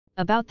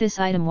About this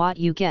item, what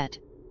you get: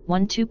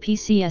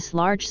 12PCS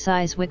large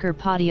size wicker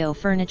patio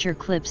furniture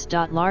clips.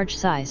 Large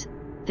size.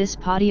 This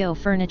patio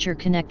furniture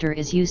connector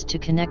is used to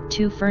connect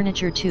two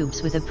furniture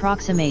tubes with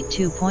approximate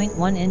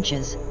 2.1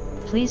 inches.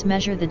 Please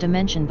measure the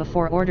dimension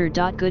before order.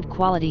 Good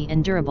quality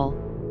and durable,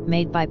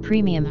 made by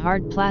premium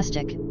hard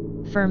plastic,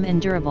 firm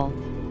and durable,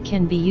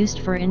 can be used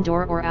for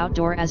indoor or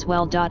outdoor as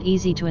well.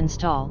 Easy to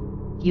install.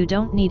 You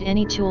don't need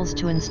any tools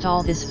to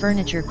install this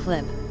furniture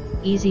clip.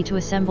 Easy to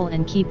assemble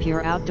and keep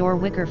your outdoor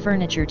wicker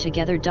furniture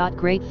together.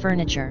 Great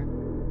furniture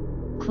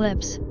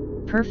clips,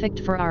 perfect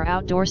for our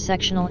outdoor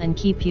sectional and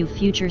keep you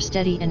future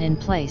steady and in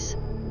place.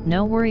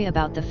 No worry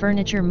about the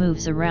furniture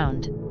moves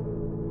around.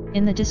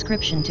 In the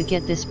description to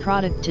get this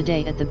product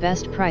today at the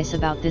best price.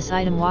 About this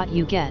item, what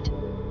you get: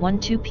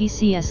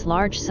 12PCS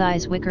large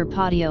size wicker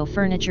patio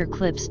furniture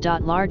clips.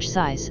 Large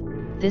size.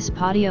 This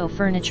patio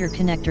furniture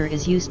connector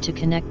is used to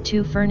connect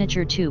two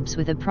furniture tubes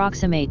with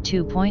approximate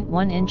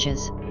 2.1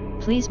 inches.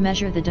 Please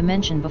measure the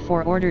dimension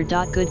before order.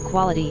 Good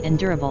quality and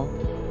durable,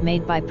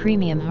 made by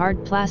premium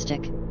hard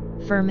plastic,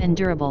 firm and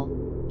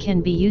durable,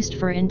 can be used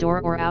for indoor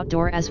or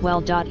outdoor as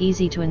well.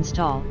 Easy to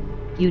install.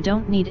 You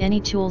don't need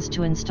any tools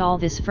to install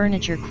this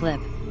furniture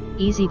clip.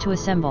 Easy to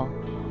assemble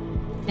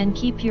and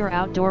keep your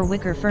outdoor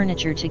wicker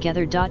furniture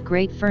together.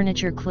 Great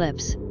furniture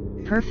clips,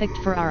 perfect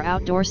for our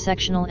outdoor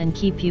sectional and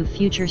keep you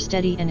future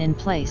steady and in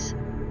place.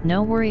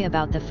 No worry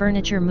about the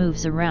furniture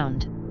moves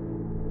around.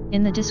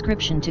 In the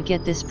description to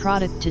get this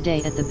product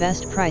today at the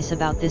best price.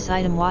 About this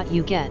item, what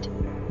you get: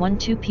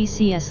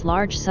 12PCS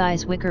large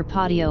size wicker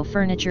patio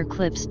furniture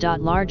clips.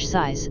 Large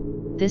size.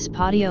 This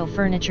patio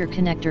furniture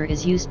connector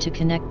is used to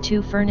connect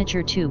two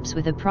furniture tubes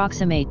with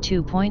approximate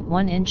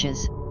 2.1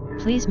 inches.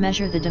 Please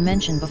measure the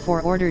dimension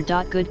before order.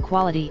 Good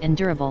quality and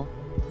durable,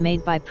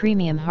 made by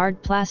premium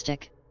hard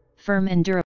plastic, firm and durable.